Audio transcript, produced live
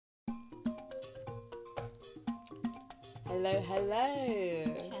Hello. Hello.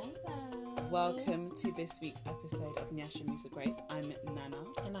 Welcome to this week's episode of Nyasha Musa Grace. I'm Nana.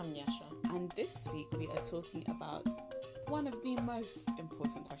 And I'm Nyasha. And this week we are talking about one of the most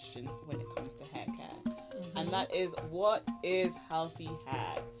important questions when it comes to hair care. And that is, what is healthy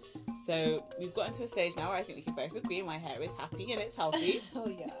hair? So we've gotten to a stage now where I think we can both agree my hair is happy and it's healthy. Oh,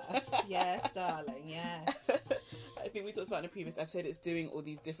 yes. Yes, darling. Yes. I think we talked about in a previous episode, it's doing all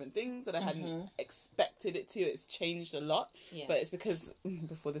these different things that I hadn't expected it to. It's changed a lot. Yeah. But it's because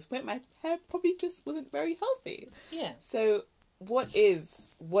before this point, my hair probably just wasn't very healthy. Yeah. So what is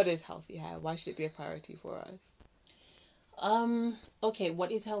healthy hair? Why should it be a priority for us? Okay,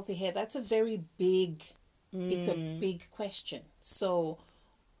 what is healthy hair? That's a very big, it's a big question. So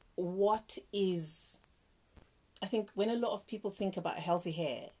I think when a lot of people think about healthy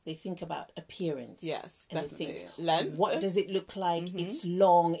hair, they think about appearance. Yes, and definitely. They think, length. what does it look like? It's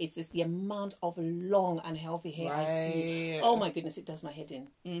long. It's the amount of long and healthy hair I see. Oh my goodness, it does my head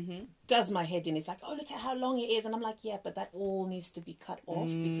in. Does my head in. It's like, oh, look at how long it is. And I'm like, yeah, but that all needs to be cut off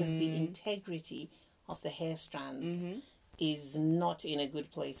because the integrity of the hair strands is not in a good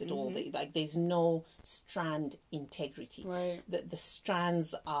place at all. There's no strand integrity. Right. The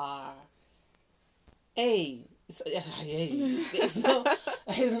strands are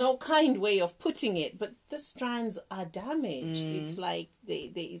there's no kind way of putting it, but the strands are damaged. It's like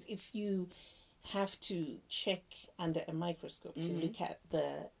if you have to check under a microscope to look at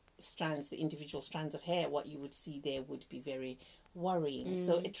the strands, the individual strands of hair, what you would see there would be very worrying.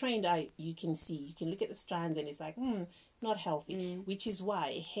 So a trained eye, you can look at the strands and it's like, not healthy, which is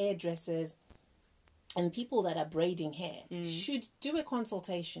why hairdressers and people that are braiding hair should do a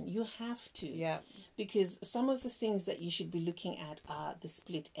consultation. You have to. Yeah. Because some of the things that you should be looking at are the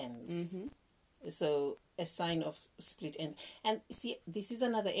split ends. So a sign of split ends. And see, this is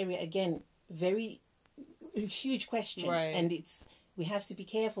another area, again, very huge question. Right. And we have to be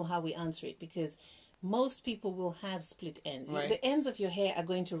careful how we answer it because most people will have split ends. Right. The ends of your hair are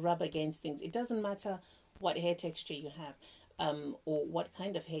going to rub against things. It doesn't matter what hair texture you have. Or what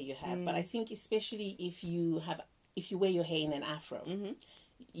kind of hair you have. But I think especially if you wear your hair in an afro,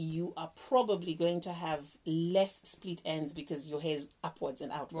 you are probably going to have less split ends because your hair is upwards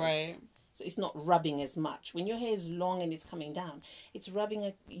and outwards. Right. So it's not rubbing as much. When your hair is long and it's coming down, it's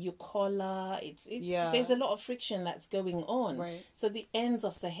rubbing your collar. There's a lot of friction that's going on. Right. So the ends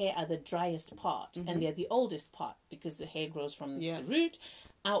of the hair are the driest part and they're the oldest part because the hair grows from the root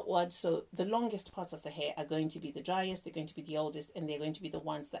outward. So the longest parts of the hair are going to be the driest, they're going to be the oldest, and they're going to be the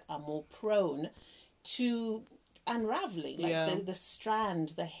ones that are more prone to unraveling. Like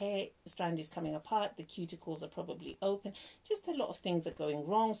the hair strand is coming apart, the cuticles are probably open, just a lot of things are going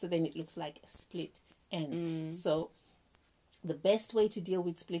wrong, so then it looks like split ends. So the best way to deal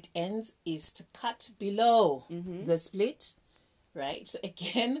with split ends is to cut below the split. Right. So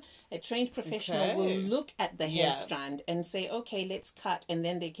again, a trained professional will look at the hair strand and say, okay, let's cut. And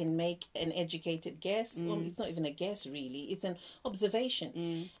then they can make an educated guess. Well, it's not even a guess, really. It's an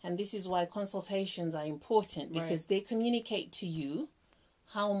observation. And this is why consultations are important because they communicate to you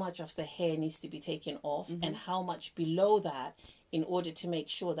how much of the hair needs to be taken off and how much below that in order to make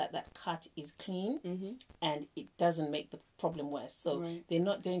sure that that cut is clean and it doesn't make the problem worse. So they're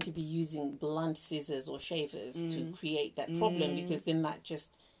not going to be using blunt scissors or shavers to create that problem because then that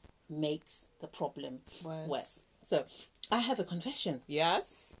just makes the problem worse. So I have a confession.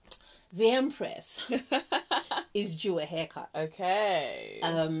 Yes. The Empress is due a haircut. Okay.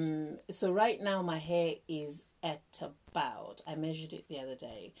 So right now my hair is at about, I measured it the other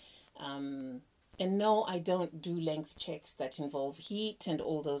day, and no, I don't do length checks that involve heat and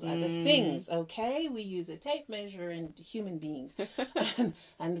all those other things, okay? We use a tape measure and human beings.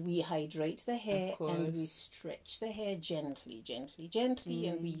 And we hydrate the hair and we stretch the hair gently,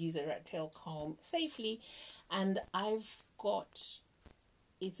 and we use a rat tail comb safely. And I've got,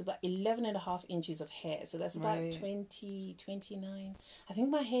 it's about 11.5 inches of hair. So that's about 29. I think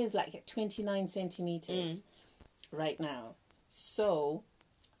my hair is like at 29 centimeters right now. So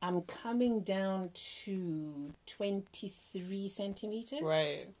I'm coming down to 23 centimeters.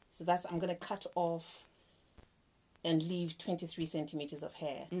 Right. So I'm going to cut off and leave 23 centimeters of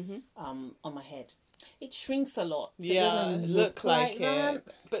hair on my head. It shrinks a lot. So it doesn't look like it.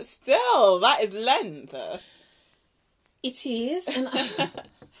 But still, that is length. It is. And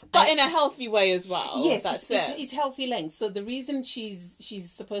but in a healthy way as well. Yes, it's healthy length. So the reason she's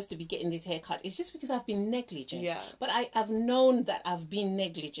supposed to be getting this haircut is just because I've been negligent. Yeah. But I've known that I've been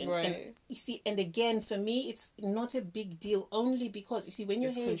negligent. Right. And you see, and again, for me, it's not a big deal only because, you see, when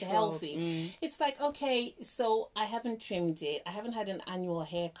your hair is healthy, it's like, okay, so I haven't trimmed it. I haven't had an annual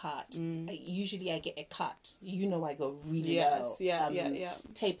haircut. Usually I get a cut. You know, I go really low.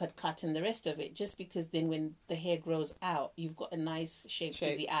 Tapered cut and the rest of it, just because then when the hair grows out, you've got a nice shape.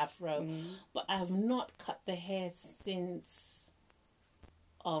 To the afro. But I have not cut the hair since,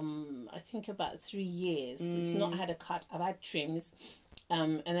 I think about 3 years. It's not had a cut. I've had trims.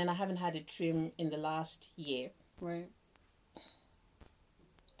 And then I haven't had a trim in the last year. Right.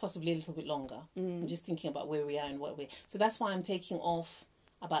 Possibly a little bit longer. I'm just thinking about where we are and what we're... So that's why I'm taking off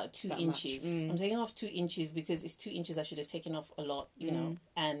about 2 inches. I'm taking off 2 inches because it's 2 inches I should have taken off a lot, you know.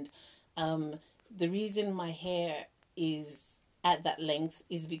 And the reason my hair is at that length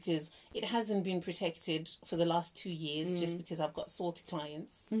is because it hasn't been protected for the last 2 years, just because I've got salty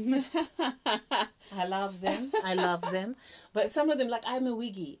clients. I love them. But some of them, like, I'm a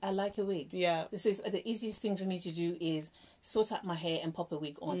wiggy. I like a wig. Yeah. This is the easiest thing for me to do is sort out my hair and pop a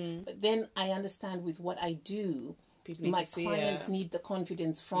wig on. But then I understand with what I do, my clients need the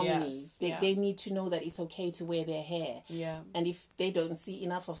confidence from me. They need to know that it's okay to wear their hair. Yeah. And if they don't see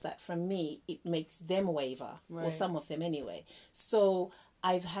enough of that from me, it makes them waver, or some of them anyway. So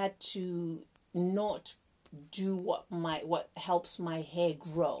I've had to not do what helps my hair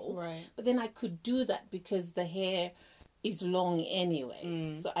grow. Right. But then I could do that because the hair is long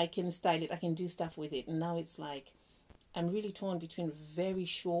anyway. So I can style it, I can do stuff with it. And now it's like, I'm really torn between very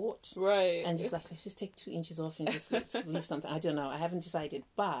short and just like, let's just take 2 inches off and just let's leave something. I don't know. I haven't decided,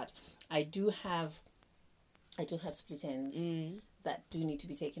 but I do have split ends that do need to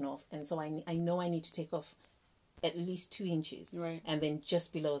be taken off, and so I know I need to take off at least 2 inches, and then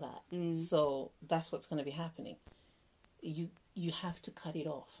just below that. So that's what's going to be happening. You have to cut it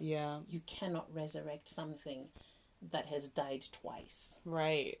off. Yeah. You cannot resurrect something that has died twice.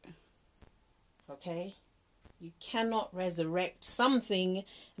 Right. Okay. You cannot resurrect something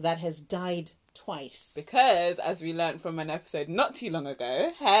that has died twice. Because, as we learned from an episode not too long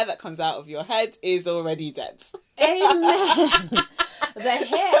ago, hair that comes out of your head is already dead. Amen. The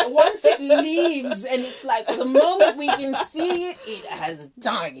hair, once it leaves, and it's like, the moment we can see it, it has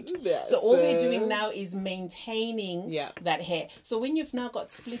died. Yeah, so all we're doing now is maintaining that hair. So when you've now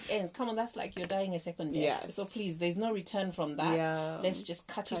got split ends, come on, that's like you're dying a second death. Yes. So please, there's no return from that. Yeah. Let's just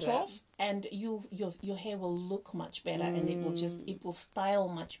cut it off. And your hair will look much better, and it will style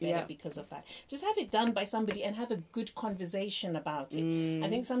much better because of that. Just have it done by somebody and have a good conversation about it. I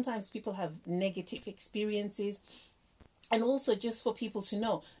think sometimes people have negative experiences, and also just for people to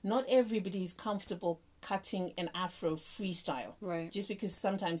know, not everybody is comfortable cutting an afro freestyle, right? Just because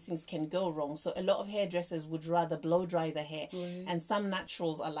sometimes things can go wrong. So a lot of hairdressers would rather blow dry the hair, and some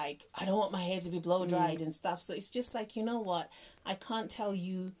naturals are like, I don't want my hair to be blow dried and stuff. So it's just like, you know what, I can't tell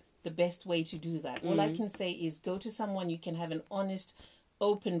you the best way to do that. All I can say is go to someone you can have an honest,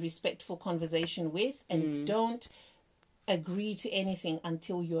 open, respectful conversation with, and don't agree to anything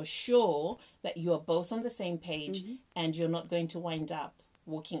until you're sure that you're both on the same page and you're not going to wind up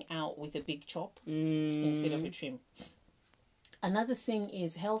walking out with a big chop instead of a trim. Another thing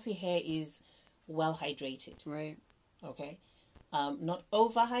is healthy hair is well hydrated. Right. Okay. Not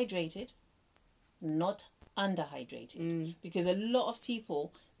overhydrated, not underhydrated. Because a lot of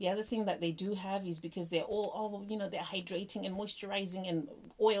people, the other thing that they do have is because they're all, they're hydrating and moisturizing and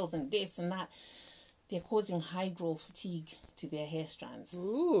oils and this and that, they're causing high growth fatigue to their hair strands.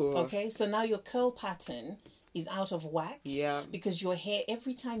 Ooh. Okay, so now your curl pattern is out of whack. Yeah. Because your hair,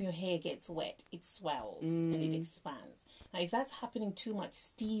 every time your hair gets wet, it swells and it expands. Now, if that's happening too much,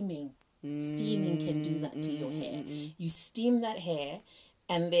 steaming can do that to your hair. You steam that hair,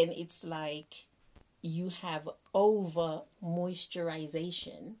 and then it's like you have over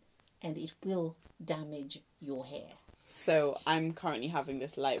moisturization, and it will damage your hair. So I'm currently having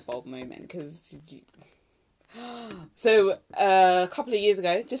this light bulb moment because so a couple of years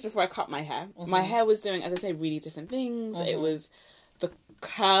ago, just before I cut my hair was doing, as I say, really different things. It was, the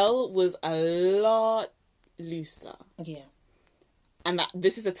curl was a lot looser. Yeah. And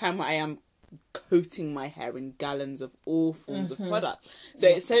this is a time where I am coating my hair in gallons of all forms of products. So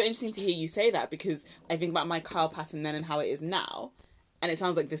it's so interesting to hear you say that, because I think about my curl pattern then and how it is now, and it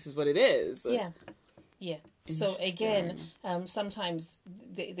sounds like this is what it is. Yeah. So again, sometimes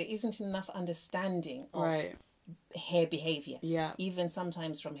there isn't enough understanding of hair behavior. Yeah. Even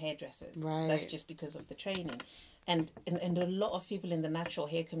sometimes from hairdressers. Right. That's just because of the training. And a lot of people in the natural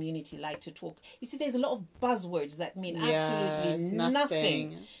hair community like to talk. You see, there's a lot of buzzwords that mean absolutely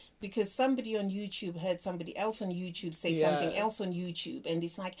nothing because somebody on YouTube heard somebody else on YouTube say something else on YouTube, and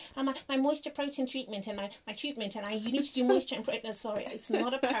it's like, my moisture protein treatment and my treatment, and you need to do moisture and protein. Sorry, it's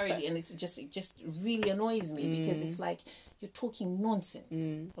not a parody, and it just really annoys me because it's like you're talking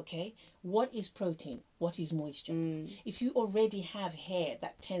nonsense. Okay, what is protein? What is moisture? If you already have hair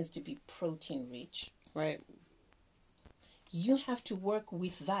that tends to be protein rich, right, you have to work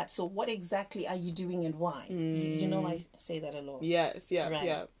with that. So what exactly are you doing and why? You know, I say that a lot. Yes, yeah, right.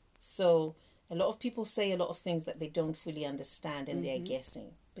 Yeah. So a lot of people say a lot of things that they don't fully understand and they're guessing.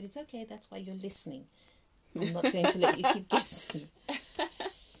 But it's okay. That's why you're listening. I'm not going to let you keep guessing.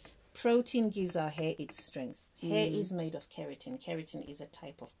 Protein gives our hair its strength. Hair is made of keratin. Keratin is a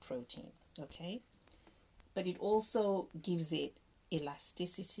type of protein. Okay? But it also gives it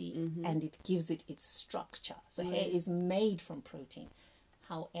elasticity and it gives it its structure. So hair is made from protein.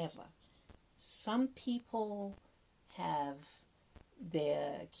 However, some people have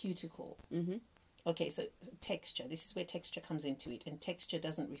their cuticle. Okay, so texture. This is where texture comes into it, and texture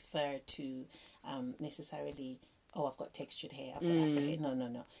doesn't refer to necessarily, oh, I've got textured hair, I've got afro hair.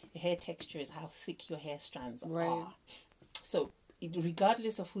 No. Your hair texture is how thick your hair strands are. So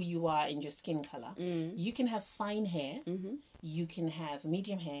regardless of who you are in your skin color, you can have fine hair, you can have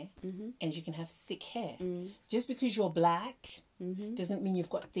medium hair, and you can have thick hair. Just because you're black doesn't mean you've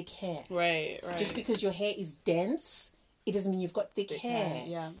got thick hair. Right. Just because your hair is dense, it doesn't mean you've got thick hair.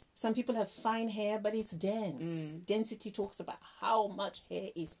 Yeah. Some people have fine hair, but it's dense. Density talks about how much hair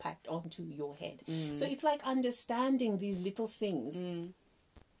is packed onto your head. So it's like understanding these little things,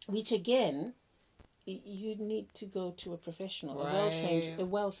 which again, you need to go to a professional, a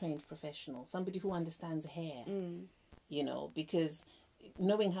well-trained professional, somebody who understands hair, you know, because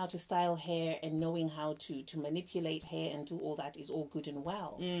knowing how to style hair and knowing how to manipulate hair and do all that is all good and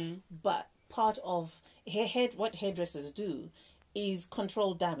well. But part of what hairdressers do is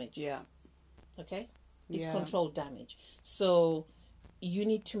control damage. Yeah. Okay? It's control damage. So you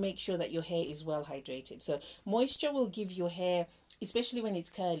need to make sure that your hair is well hydrated. So moisture will give your hair, especially when it's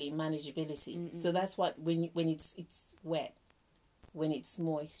curly, manageability. So that's what when it's wet, when it's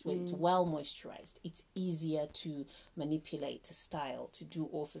moist, when it's well moisturized, it's easier to manipulate, to style, to do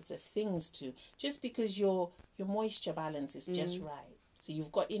all sorts of things to, just because your moisture balance is just right. So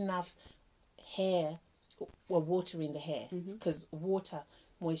you've got enough hair or water in the hair, because water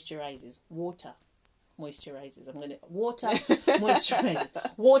moisturizes. Water moisturizes. Water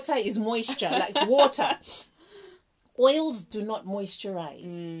moisturizes. Water is moisture, like water. Oils do not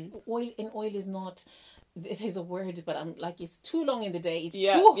moisturize. Oil is not. There's a word, but I'm like, it's too long in the day. It's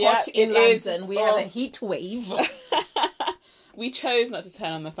too hot in London. We have a heat wave. We chose not to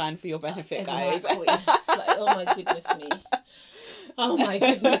turn on the fan for your benefit, guys. It's like, oh my goodness me. Oh my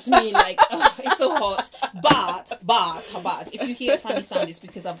goodness me, like, oh, it's so hot. But if you hear a funny sound, it's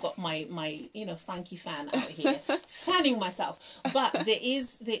because I've got my funky fan out here fanning myself. But there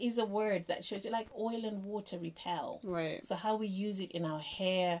is a word that shows you, like, oil and water repel. Right. So how we use it in our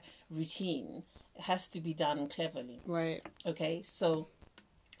hair routine has to be done cleverly. Right. Okay, so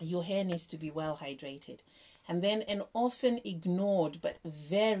your hair needs to be well hydrated. And then an often ignored but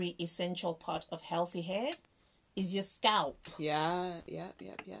very essential part of healthy hair is your scalp. Yeah.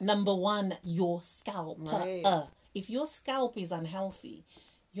 Number one, your scalp. Right. If your scalp is unhealthy,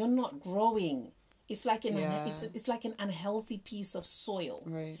 you're not growing. It's like it's like an unhealthy piece of soil.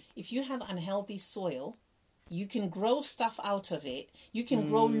 Right. If you have unhealthy soil, you can grow stuff out of it. You can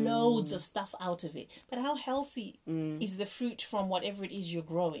grow loads of stuff out of it. But how healthy is the fruit from whatever it is you're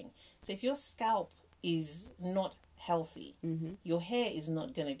growing? So if your scalp is not healthy, your hair is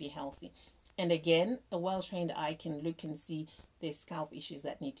not going to be healthy. And again, a well-trained eye can look and see there's scalp issues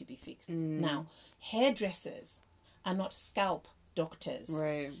that need to be fixed. Now, hairdressers are not scalp doctors.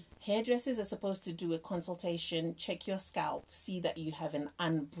 Right. Hairdressers are supposed to do a consultation, check your scalp, see that you have an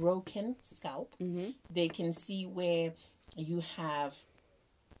unbroken scalp. They can see where you have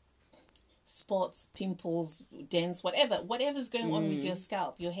spots, pimples, dents, whatever's going on with your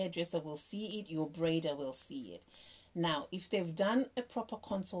scalp. Your hairdresser will see it, your braider will see it. Now, if they've done a proper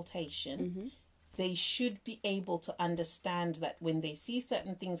consultation, they should be able to understand that when they see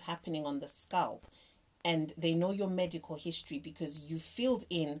certain things happening on the scalp and they know your medical history because you filled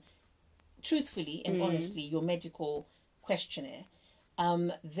in, truthfully and honestly, your medical questionnaire,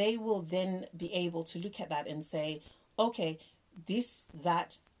 they will then be able to look at that and say, okay, this,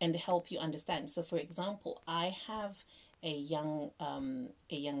 that, and help you understand. So, for example, I have a young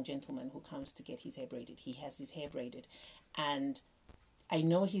gentleman who comes to get his hair braided. He has his hair braided, and I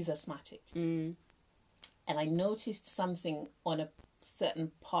know he's asthmatic. And I noticed something on a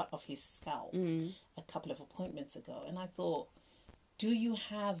certain part of his scalp a couple of appointments ago, and I thought, do you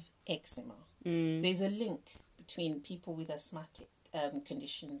have eczema? There's a link between people with asthmatic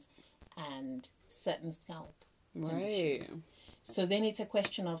conditions and certain scalp conditions. So then it's a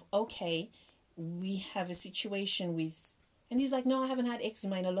question of, okay, we have a situation with, and he's like, no, I haven't had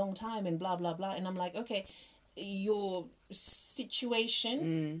eczema in a long time and blah, blah, blah. And I'm like, okay, your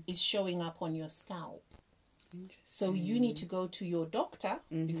situation is showing up on your scalp. So you need to go to your doctor,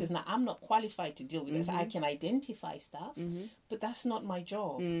 because now I'm not qualified to deal with this. I can identify stuff, but that's not my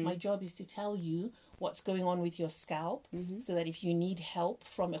job. My job is to tell you what's going on with your scalp, so that if you need help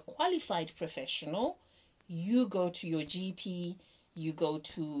from a qualified professional, you go to your GP, you go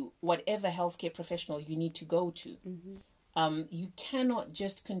to whatever healthcare professional you need to go to. You cannot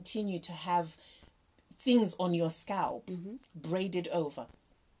just continue to have things on your scalp braided over,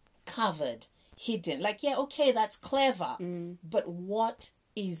 covered, hidden. Like, yeah, okay, that's clever, but what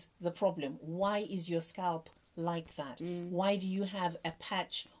is the problem? Why is your scalp like that? Why do you have a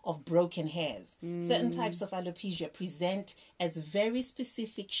patch of broken hairs? Certain types of alopecia present as very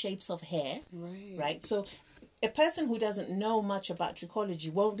specific shapes of hair, right? So a person who doesn't know much about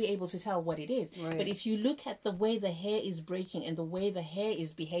trichology won't be able to tell what it is. But if you look at the way the hair is breaking and the way the hair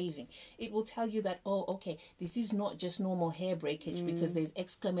is behaving, it will tell you that, oh, okay, this is not just normal hair breakage, because there's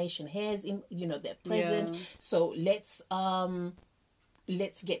exclamation hairs in, they're present. So let's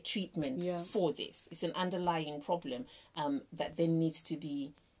get treatment for this. It's an underlying problem that then needs to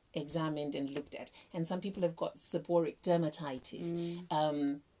be examined and looked at. And some people have got seborrheic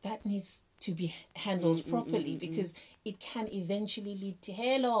dermatitis. That needs to be handled properly, because it can eventually lead to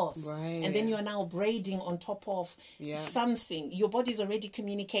hair loss. And then you're now braiding on top of something. Your body's already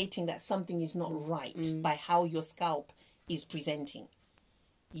communicating that something is not right by how your scalp is presenting.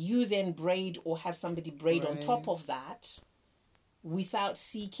 You then braid or have somebody braid on top of that without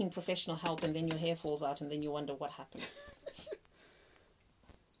seeking professional help, and then your hair falls out and then you wonder what happened.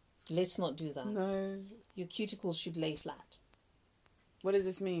 Let's not do that. No. Your cuticles should lay flat. What does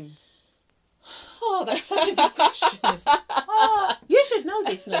this mean? Oh, that's such a good question. You should know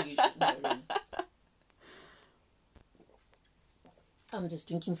this. No, you should know. Really. I'm just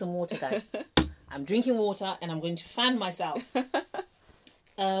drinking some water, guys. I'm drinking water and I'm going to fan myself.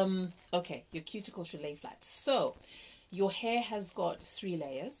 Okay, your cuticle should lay flat. So, your hair has got 3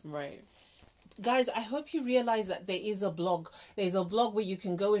 layers. Right. Guys, I hope you realize that there is a blog. There's a blog where you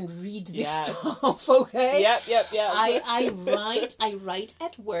can go and read this stuff, okay? Yep. I write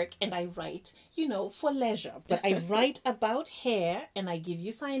at work, and I write, for leisure. But I write about hair, and I give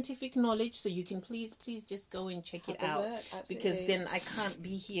you scientific knowledge, so you can please just go and check it out. Because then I can't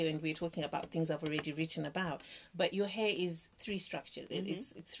be here and we're talking about things I've already written about. But your hair is 3 structures.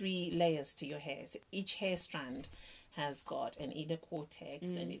 It's 3 layers to your hair. So each hair strand has got an inner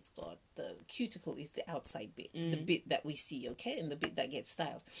cortex, and it's got the cuticle is the outside bit, the bit that we see, okay, and the bit that gets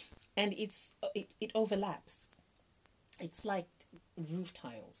styled, and it overlaps. It's like roof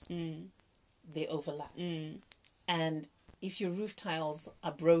tiles. They overlap, and if your roof tiles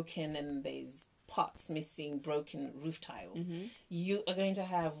are broken and there's parts missing, broken roof tiles, you are going to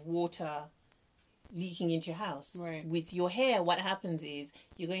have water leaking into your house. With your hair, what happens is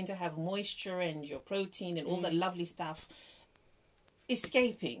you're going to have moisture and your protein and all that lovely stuff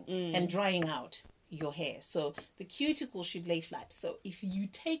escaping and drying out your hair. So the cuticle should lay flat. So if you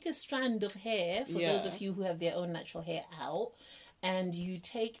take a strand of hair, for those of you who have their own natural hair out, and you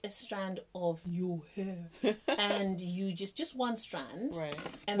take a strand of your hair and you just one strand.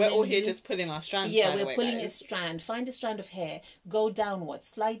 And we're all here just pulling our strands. Yeah, we're pulling a strand. Find a strand of hair. Go downwards.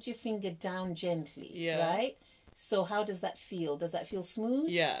 Slide your finger down gently. Right? So how does that feel? Does that feel smooth?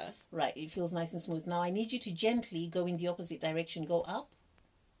 Yeah. Right. It feels nice and smooth. Now I need you to gently go in the opposite direction. Go up.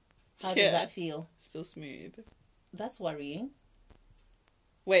 How does that feel? Still smooth. That's worrying.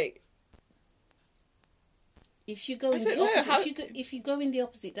 Wait. If you go in the opposite, if you go in the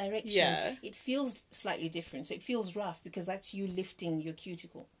opposite direction, it feels slightly different. So it feels rough because that's you lifting your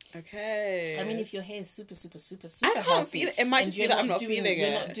cuticle. Okay. I mean, if your hair is super I can't feel it. It might just be that I'm not feeling it.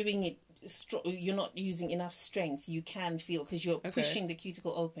 You're not doing it. You're not using enough strength. You can feel because you're pushing the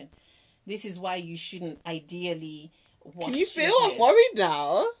cuticle open. This is why you shouldn't ideally wash. Can you feel? I'm worried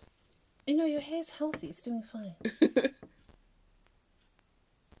now. Your hair's healthy. It's doing fine.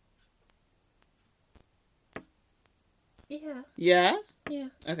 Yeah.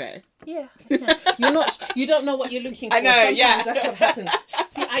 Okay. Yeah. You don't know what you're looking for. I know. Sometimes that's what happens.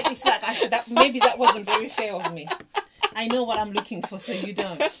 See, it's like I said that maybe that wasn't very fair of me. I know what I'm looking for, so you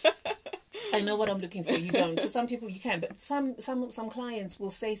don't. I know what I'm looking for. You don't. For some people, you can, but some clients will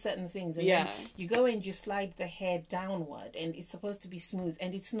say certain things, and then you go and you slide the hair downward, and it's supposed to be smooth,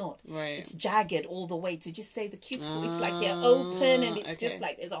 and it's not. Right. It's jagged all the way. To just say the cuticle, it's like they're open, and it's just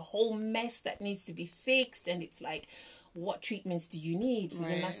like there's a whole mess that needs to be fixed, and it's like, what treatments do you need? So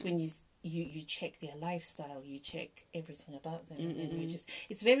then that's when you check their lifestyle, you check everything about them, and then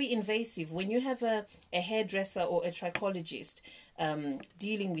it's very invasive. When you have a hairdresser or a trichologist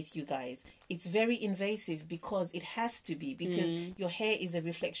dealing with you guys, it's very invasive because it has to be, because your hair is a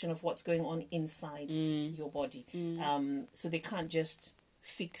reflection of what's going on inside your body. So they can't just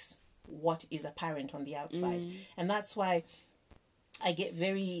fix what is apparent on the outside. And that's why I get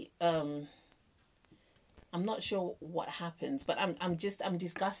very I'm not sure what happens, but I'm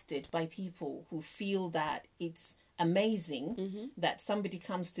disgusted by people who feel that it's amazing that somebody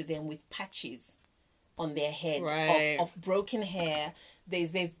comes to them with patches on their head of broken hair.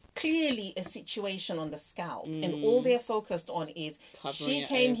 There's clearly a situation on the scalp, and all they're focused on is she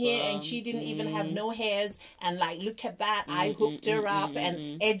came here and she didn't even have no hairs, and like, look at that, I hooked her up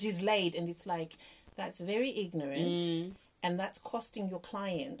and edges laid, and it's like, that's very ignorant. And that's costing your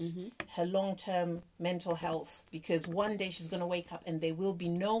client her long-term mental health, because one day she's going to wake up and there will be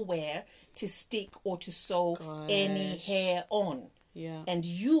nowhere to stick or to sew any hair on. Yeah. And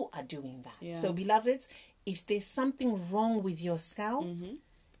you are doing that. Yeah. So, beloveds, if there's something wrong with your scalp,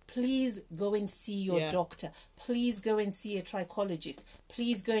 please go and see your doctor. Please go and see a trichologist.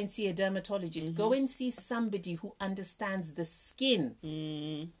 Please go and see a dermatologist. Go and see somebody who understands the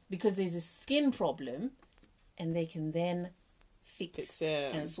skin. Because there's a skin problem, and they can then fix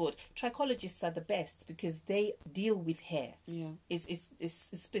and sort. Trichologists are the best because they deal with hair. Yeah. It's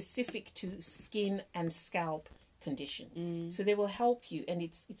specific to skin and scalp conditions. So they will help you, and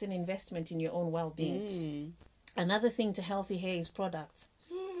it's an investment in your own well-being. Another thing to healthy hair is products.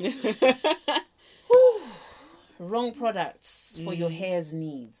 Wrong products for your hair's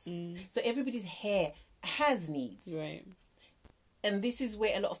needs. So everybody's hair has needs. Right. And this is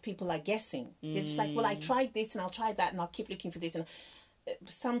where a lot of people are guessing. They're just like, well, I tried this and I'll try that and I'll keep looking for this. And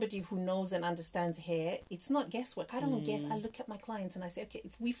somebody who knows and understands hair, it's not guesswork. I don't guess. I look at my clients and I say, okay,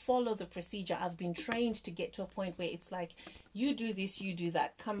 if we follow the procedure, I've been trained to get to a point where it's like, you do this, you do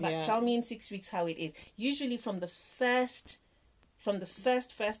that. Come back, tell me in 6 weeks how it is. Usually from the first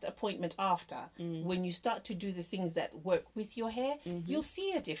appointment after, when you start to do the things that work with your hair, you'll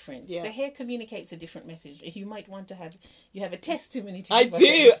see a difference. The hair communicates a different message. You might want to have a testimony to give. I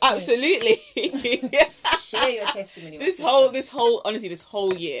do, absolutely. Share your testimony. This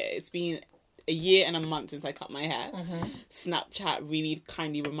whole year, it's been a year and a month since I cut my hair. Snapchat really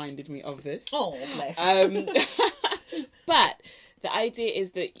kindly reminded me of this. Oh, bless. But the idea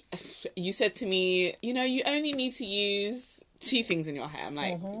is that you said to me, you only need to use 2 things in your hair. I'm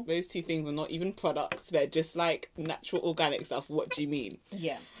like, those 2 things are not even products. They're just like natural organic stuff. What do you mean?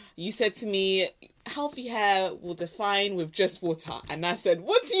 Yeah. You said to me, healthy hair will define with just water. And I said,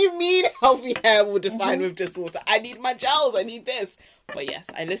 what do you mean healthy hair will define with just water? I need my gels. I need this. But yes,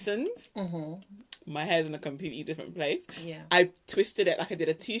 I listened. My hair's in a completely different place. Yeah. I twisted it like I did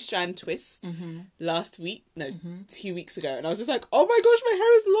a 2-strand twist last week. No, 2 weeks ago. And I was just like, oh my gosh, my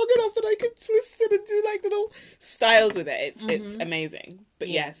hair is long enough that I can twist it and do like little styles with it. It's amazing. But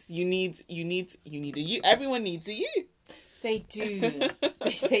yes, you need a you. Everyone needs a you. They do.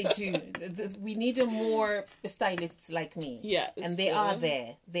 They do. We need a more stylists like me. Yeah. And they are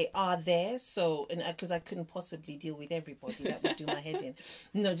there. They are there. So, because I couldn't possibly deal with everybody that would do my head in.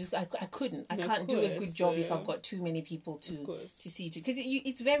 No, just I couldn't. I can't do a good job if I've got too many people to see to. Because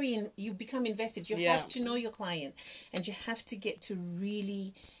it's very, you become invested. You have to know your client, and you have to get to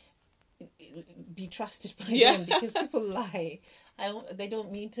really be trusted by them, because people lie. They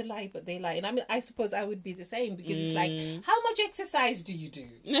don't mean to lie, but they lie. And I suppose I would be the same, because it's like, how much exercise do you do?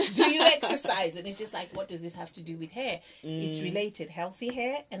 Do you exercise? And it's just like, what does this have to do with hair? It's related. Healthy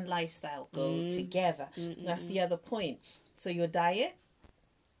hair and lifestyle go together. That's the other point. So your diet,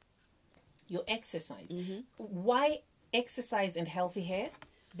 your exercise. Why exercise and healthy hair?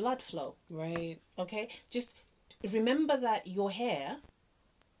 Blood flow. Right. Okay? Just remember that your hair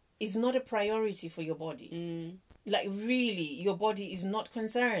is not a priority for your body. Like, really, your body is not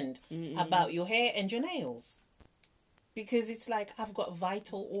concerned about your hair and your nails, because it's like, I've got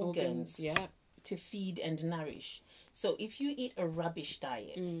vital organs to feed and nourish. So if you eat a rubbish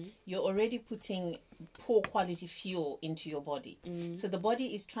diet, you're already putting poor quality fuel into your body. So the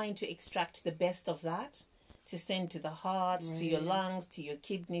body is trying to extract the best of that to send to the heart, to your lungs, to your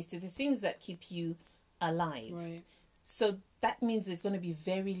kidneys, to the things that keep you alive. Right. So that means there's going to be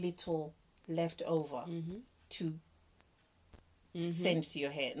very little left over to send to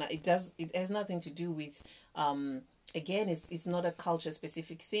your hair. Now it has nothing to do with again, it's not a culture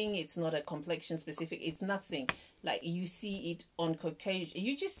specific thing, it's not a complexion specific, it's nothing. Like, you see it on Caucasian,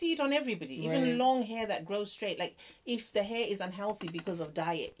 you just see it on everybody. Right. Even long hair that grows straight, like if the hair is unhealthy because of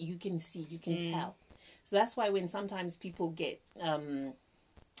diet, you can tell. So that's why when sometimes people get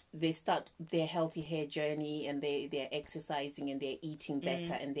they start their healthy hair journey and they're exercising and they're eating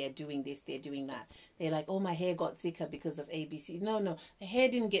better and they're doing this, they're doing that, they're like, oh, my hair got thicker because of ABC. No, the hair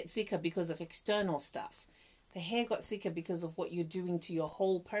didn't get thicker because of external stuff. The hair got thicker because of what you're doing to your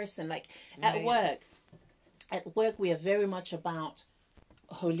whole person. Like, at work we are very much about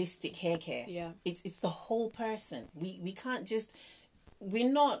holistic hair care. Yeah. It's the whole person. We can't just, we're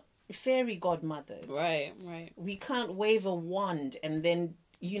not fairy godmothers. Right. We can't wave a wand and then,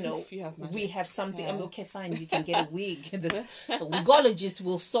 we have something. Yeah. Okay, fine, you can get a wig. The wigologist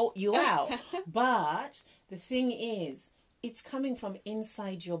will sort you out. But the thing is, it's coming from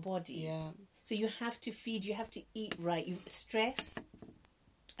inside your body. Yeah. So you have to feed, you have to eat right. Stress,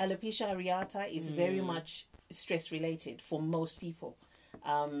 alopecia areata is very much stress related for most people.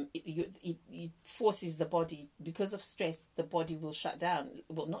 It forces the body, because of stress, the body will shut down.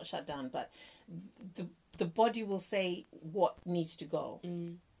 Well, not shut down, but the body will say what needs to go.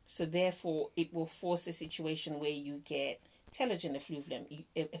 So therefore, it will force a situation where you get telogen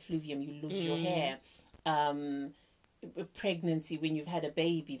effluvium, you lose your hair. Pregnancy, when you've had a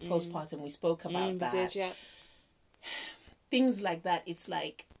baby, postpartum, we spoke about that. Did, yeah. Things like that. It's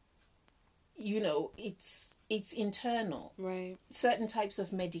like, it's internal. Right. Certain types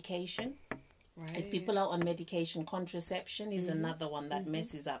of medication. Right. If people are on medication, contraception is another one that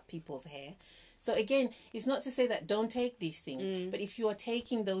messes up people's hair. So again, it's not to say that don't take these things, but if you are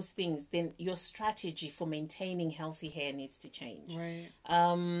taking those things, then your strategy for maintaining healthy hair needs to change. Right.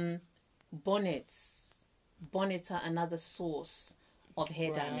 Bonnets are another source of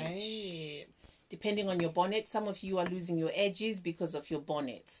hair damage. Right. Depending on your bonnet, some of you are losing your edges because of your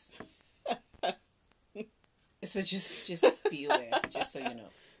bonnets. So just be aware, just so you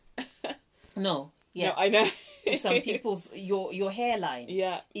know. No, I know. Some people's your hairline.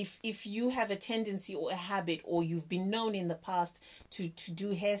 Yeah. If you have a tendency or a habit, or you've been known in the past to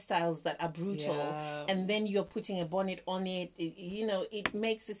do hairstyles that are brutal, and then you're putting a bonnet on it, it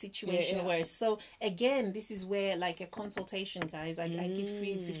makes the situation worse. So again, this is where, like, a consultation, guys. I give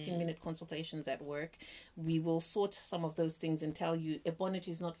free 15-minute consultations at work. We will sort some of those things and tell you a bonnet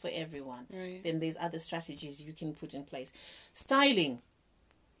is not for everyone. Right. Then there's other strategies you can put in place. Styling.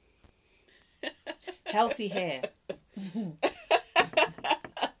 Healthy hair.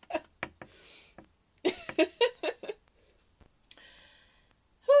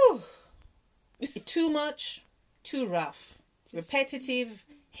 Too much, too rough, repetitive,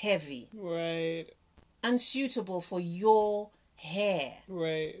 heavy. Right. Unsuitable for your hair.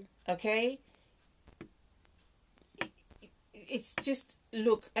 Right. Okay? It's just,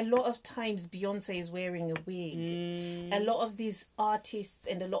 look, a lot of times Beyonce is wearing a wig. A lot of these artists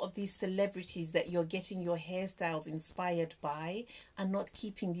and a lot of these celebrities that you're getting your hairstyles inspired by are not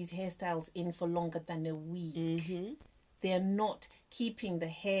keeping these hairstyles in for longer than a week. They're not keeping the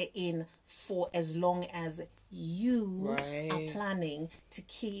hair in for as long as you are planning to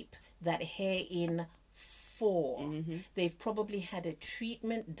keep that hair in for. They've probably had a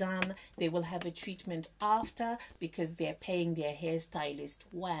treatment done. They will have a treatment after because they're paying their hairstylist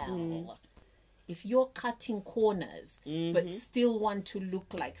well. If you're cutting corners but still want to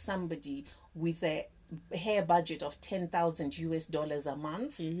look like somebody with a hair budget of $10,000 a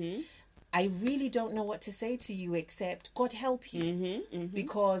month, I really don't know what to say to you except God help you.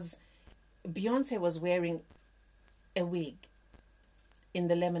 Because Beyonce was wearing a wig in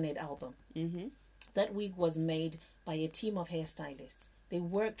the Lemonade album. That wig was made by a team of hairstylists. They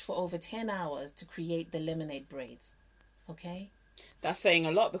worked for over 10 hours to create the Lemonade braids. Okay? That's saying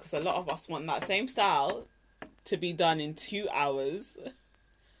a lot, because a lot of us want that same style to be done in 2 hours.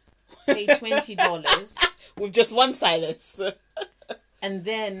 Pay $20. With just one stylist. And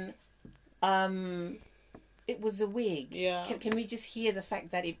then it was a wig. Yeah. Can we just hear the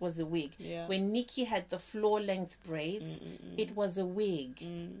fact that it was a wig? Yeah. When Nicki had the floor length braids, it was a wig.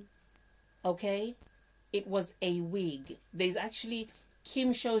 Okay? It was a wig. There's actually,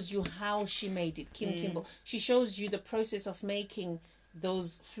 Kim shows you how she made it. Kim Kimble. She shows you the process of making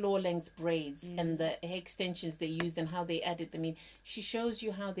those floor length braids and the hair extensions they used and how they added them in. She shows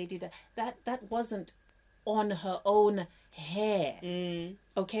you how they did that. That wasn't on her own hair.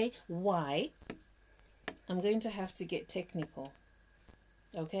 Okay? Why? I'm going to have to get technical.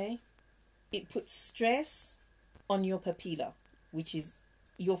 Okay? It puts stress on your papilla, which is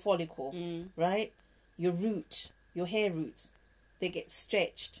your follicle, right? Your root, your hair roots. they get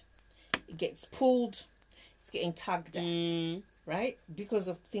stretched, it gets pulled, it's getting tugged at, right? Because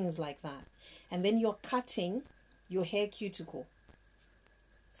of things like that. And then you're cutting your hair cuticle.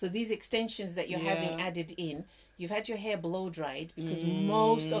 So these extensions that you're having added in, you've had your hair blow dried, because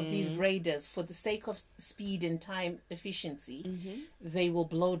most of these braiders, for the sake of speed and time efficiency, they will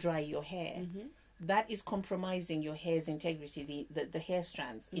blow dry your hair. That is compromising your hair's integrity. The hair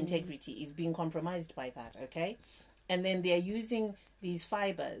strand's integrity is being compromised by that, okay? And then they're using these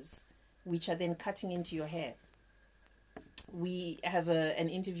fibers, which are then cutting into your hair. We have an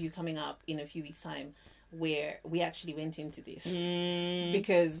interview coming up in a few weeks' time where we actually went into this,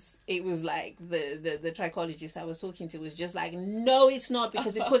 because it was like the trichologist I was talking to was just like, no, it's not,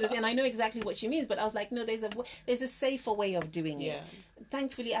 because it causes, and I know exactly what she means, but I was like, no, there's a safer way of doing it.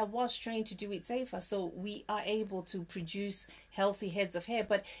 Thankfully, I was trained to do it safer, so we are able to produce healthy heads of hair.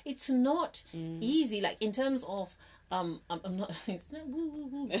 But it's not easy, like in terms of I'm not, it's not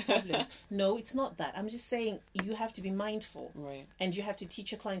woo problems. No, it's not that. I'm just saying you have to be mindful, right? And you have to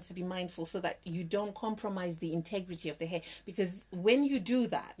teach your clients to be mindful so that you don't compromise the integrity of the hair. Because when you do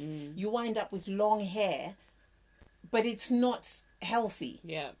that, you wind up with long hair, but it's not healthy.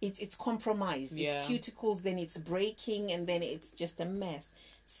 Yeah, it's compromised. Yeah. It's cuticles, then it's breaking, and then it's just a mess.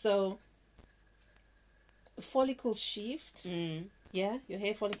 So follicles shift. Yeah, your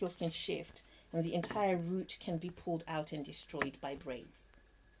hair follicles can shift, and the entire root can be pulled out and destroyed by braids.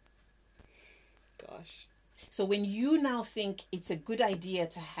 Gosh. So when you now think it's a good idea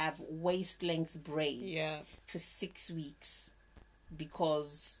to have waist-length braids for 6 weeks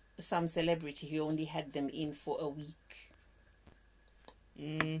because some celebrity who only had them in for a week,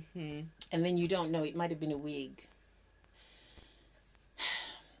 and then you don't know, it might have been a wig.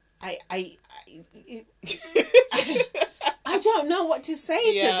 I don't know what to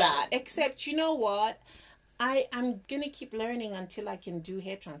say to that, except, you know what? I'm going to keep learning until I can do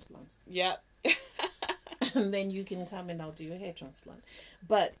hair transplants. Yeah. And then you can come and I'll do your hair transplant.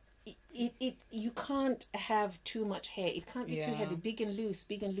 But it you can't have too much hair. It can't be too heavy. Big and loose,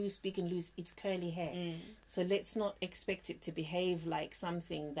 big and loose, big and loose. It's curly hair. So let's not expect it to behave like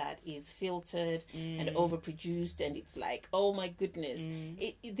something that is filtered and overproduced, and it's like, oh my goodness.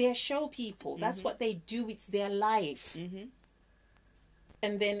 They're show people. That's what they do. It's their life.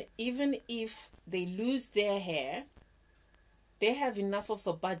 And then even if they lose their hair, they have enough of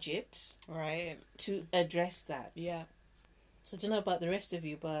a budget, right, to address that. Yeah. So I don't know about the rest of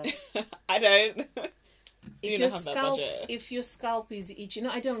you, but I don't. If your scalp is itchy,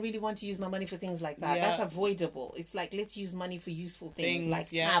 I don't really want to use my money for things like that. That's avoidable. It's like, let's use money for useful things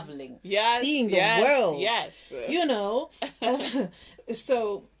like traveling, seeing the world. Yes.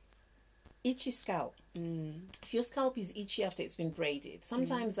 So itchy scalp. If your scalp is itchy after it's been braided,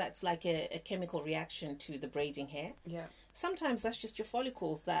 sometimes that's like a chemical reaction to the braiding hair. Yeah. Sometimes that's just your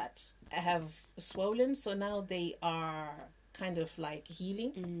follicles that have swollen, so now they are kind of like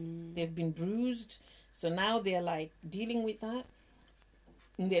healing. They've been bruised, so now they're like dealing with that,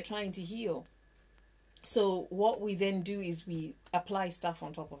 and they're trying to heal. So what we then do is we apply stuff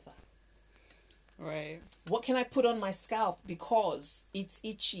on top of that. Right. What can I put on my scalp because it's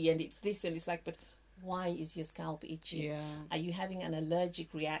itchy and it's this, and it's like, but why is your scalp itchy? Yeah. Are you having an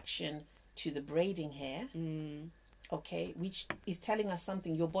allergic reaction to the braiding hair? Okay, which is telling us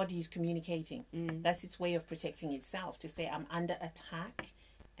something. Your body is communicating. That's its way of protecting itself, to say, I'm under attack,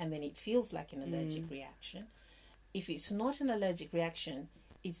 and then it feels like an allergic reaction. If it's not an allergic reaction,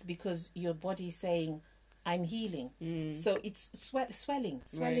 it's because your body is saying, I'm healing. So it's swelling.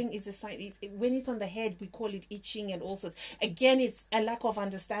 Swelling is a sign. When it's on the head, we call it itching and all sorts. Again, it's a lack of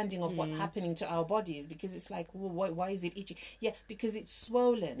understanding of what's happening to our bodies, because it's like, well, why is it itchy? Yeah, because it's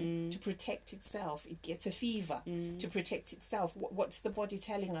swollen to protect itself. It gets a fever to protect itself. What's the body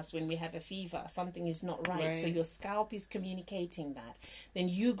telling us when we have a fever? Something is not right. So your scalp is communicating that. Then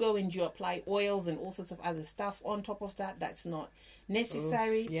you go and you apply oils and all sorts of other stuff on top of that. That's not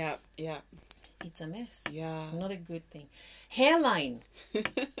necessary. Yeah. It's a mess. Yeah. Not a good thing. Hairline.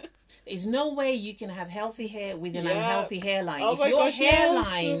 There's no way you can have healthy hair with an unhealthy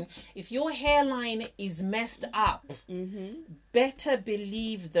hairline. If your hairline is messed up, better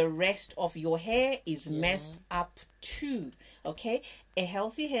believe the rest of your hair is messed up too. Okay? A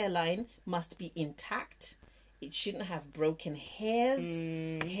healthy hairline must be intact. It shouldn't have broken hairs.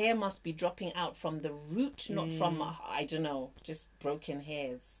 Hair must be dropping out from the root, not from, just broken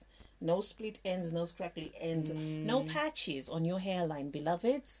hairs. No split ends, no scraggly ends, no patches on your hairline,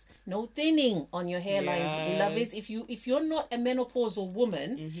 beloveds. No thinning on your hairlines, beloveds. If you're not a menopausal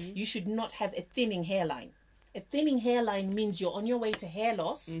woman, you should not have a thinning hairline. A thinning hairline means you're on your way to hair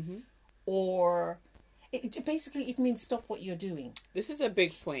loss, or Basically, it means stop what you're doing. This is a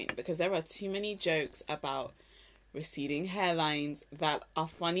big point because there are too many jokes about receding hairlines that are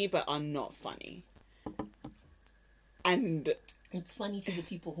funny but are not funny. And it's funny to the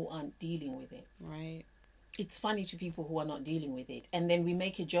people who aren't dealing with it. Right. It's funny to people who are not dealing with it. And then we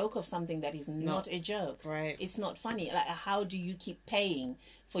make a joke of something that is not a joke. Right. It's not funny. Like, how do you keep paying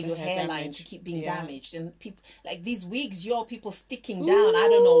for your hairline to keep being damaged? And people, like these wigs, people sticking down. I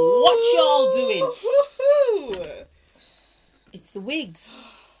don't know what y'all doing. Woo-hoo. It's the wigs.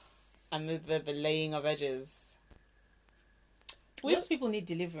 And the laying of edges. Most people need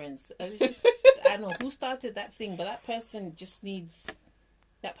deliverance. I don't know who started that thing, but that person needs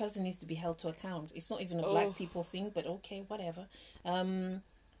to be held to account. It's not even a black people thing, but okay, whatever.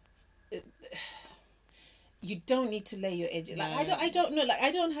 You don't need to lay your edges. Like, I don't know. Like,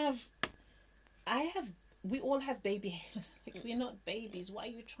 we all have baby hairs. Like, we're not babies. Why are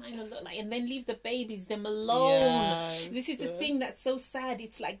you trying to look like? And then leave the babies them alone. Yes. This is the thing that's so sad.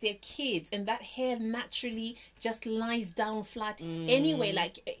 It's like they're kids, and that hair naturally just lies down flat anyway.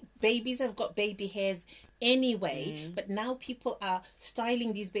 Like, babies have got baby hairs anyway, but now people are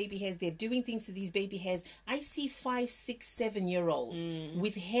styling these baby hairs. They're doing things to these baby hairs. I see 5, 6, 7-year-olds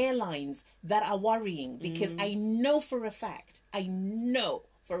with hairlines that are worrying because I know for a fact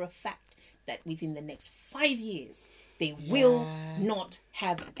that within the next 5 years they will not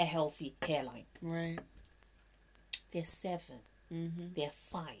have a healthy hairline. Right. They're 7. They're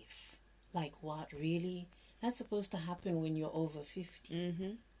 5. Like, what? Really? That's supposed to happen when you're over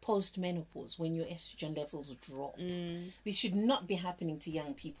 50. Post-menopause, when your estrogen levels drop. This should not be happening to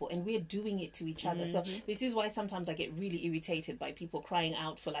young people, and we're doing it to each other. So this is why sometimes I get really irritated by people crying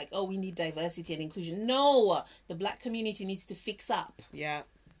out for, like, we need diversity and inclusion. No, the black community needs to fix up. Yeah.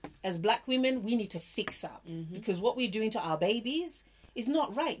 As black women, we need to fix up because what we're doing to our babies is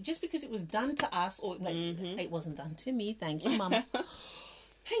not right. Just because it was done to us, or like, it wasn't done to me. Thank you, Mama.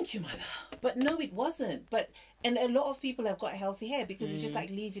 Thank you, Mother. But no, it wasn't. And a lot of people have got healthy hair because it's just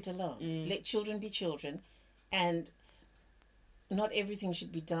like, leave it alone. Let children be children, and not everything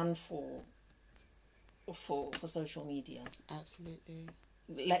should be done for social media. Absolutely.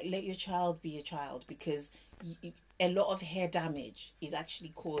 Like, let your child be a child, because a lot of hair damage is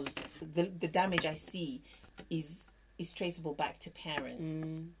actually caused. The damage I see is traceable back to parents.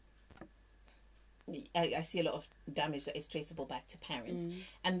 I see a lot of damage that is traceable back to parents.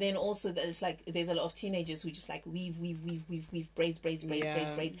 And then also there's a lot of teenagers who just like weave, braids,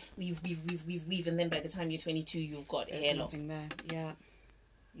 weave, and then by the time you're 22 you've got hair loss. There. Yeah.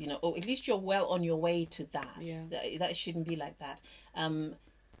 You know, or at least you're well on your way to that. Yeah. That shouldn't be like that.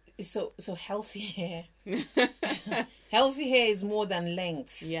 So healthy hair. Healthy hair is more than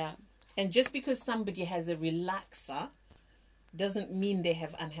length. Yeah. And just because somebody has a relaxer doesn't mean they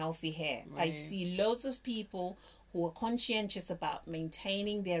have unhealthy hair. Right. I see loads of people who are conscientious about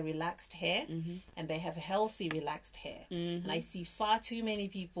maintaining their relaxed hair, and they have healthy relaxed hair. And I see far too many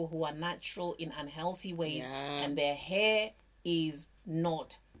people who are natural in unhealthy ways, and their hair is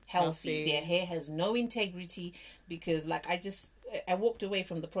not healthy. Their hair has no integrity, because like I walked away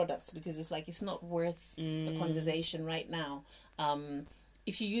from the products because it's like, it's not worth the conversation right now.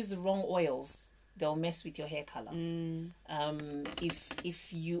 If you use the wrong oils, they'll mess with your hair color.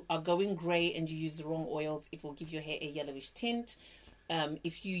 If you are going grey and you use the wrong oils, it will give your hair a yellowish tint.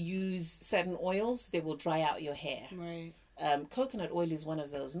 If you use certain oils, they will dry out your hair. Right. Coconut oil is one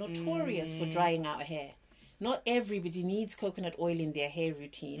of those, notorious for drying out hair. Not everybody needs coconut oil in their hair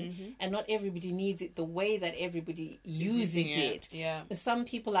routine, and not everybody needs it the way that everybody uses it. Yeah. Some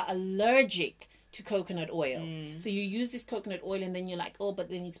people are allergic to coconut oil. So you use this coconut oil and then you're like, but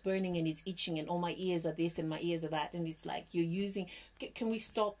then it's burning and it's itching and my ears are this and my ears are that, and it's like you're using. Can we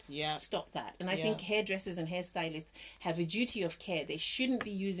stop that? And I think hairdressers and hairstylists have a duty of care. They shouldn't be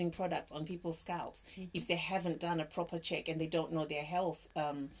using products on people's scalps if they haven't done a proper check and they don't know their health.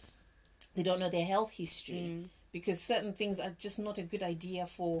 They don't know their health history, because certain things are just not a good idea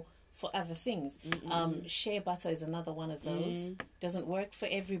for other things. Shea butter is another one of those. Doesn't work for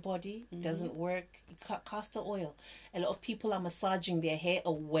everybody. Doesn't work. Castor oil. A lot of people are massaging their hair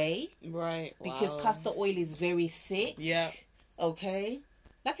away. Right. Because castor oil is very thick. Yeah. Okay.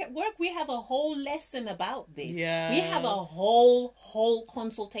 Like at work, we have a whole lesson about this. Yeah. We have a whole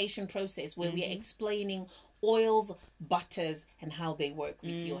consultation process where we are explaining oils, butters, and how they work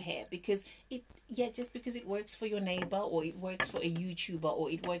with your hair. Because just because it works for your neighbor, or it works for a YouTuber,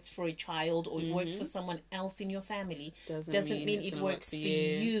 or it works for a child, or it works for someone else in your family, doesn't mean it works for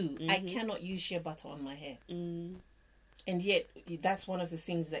you. I cannot use shea butter on my hair. And yet, that's one of the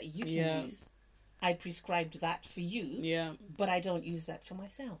things that you can use. I prescribed that for you. Yeah. But I don't use that for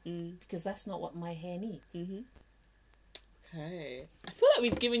myself because that's not what my hair needs. Okay. I feel like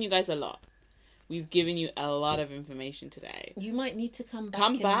we've given you guys a lot. We've given you a lot of information today. You might need to come back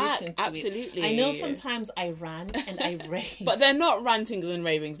and listen to absolutely. it. I know sometimes I rant and I rave. But they're not rantings and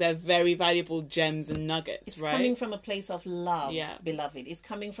ravings. They're very valuable gems and nuggets, it's right? coming from a place of love, beloved. It's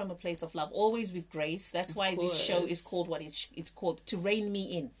coming from a place of love, always with grace. That's why this show is called what it's called, To Rein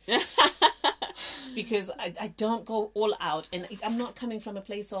Me In. Because I don't go all out, and I'm not coming from a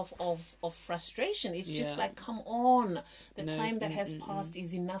place of frustration. It's just like, come on, the time that has passed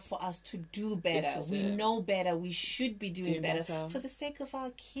is enough for us to do better. We know better. We should be doing better for the sake of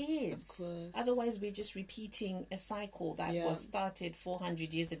our kids. Of course. Otherwise, we're just repeating a cycle that was started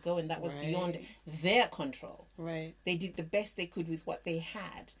 400 years ago, and that was beyond their control. Right. They did the best they could with what they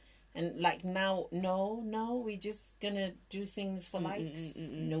had. And like now, no, we're just gonna do things for likes.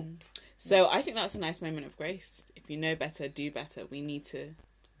 Nope. So I think that's a nice moment of grace. If you know better, do better. We need to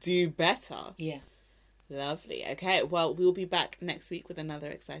do better. Yeah. Lovely. Okay, well, we'll be back next week with another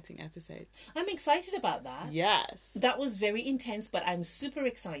exciting episode. I'm excited about that. Yes. That was very intense, but I'm super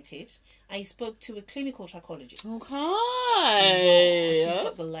excited. I spoke to a clinical trichologist. Okay. Yeah, she's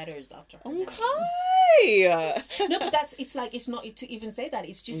got the letters after her name. No, but it's not to even say that.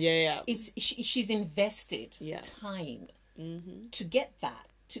 It's just, she's invested time to get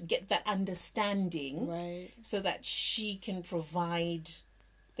that understanding, right? So that she can provide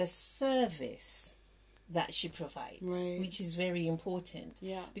the service that she provides, which is very important.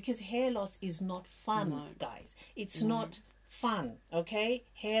 Yeah. Because hair loss is not fun, guys. It's not fun, okay?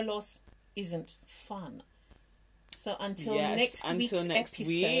 Hair loss isn't fun. So until next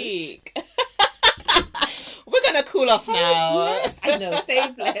week. We're going to cool off now. Blessed. I know.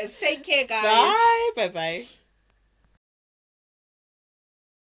 Stay blessed. Take care, guys. Bye. Bye-bye.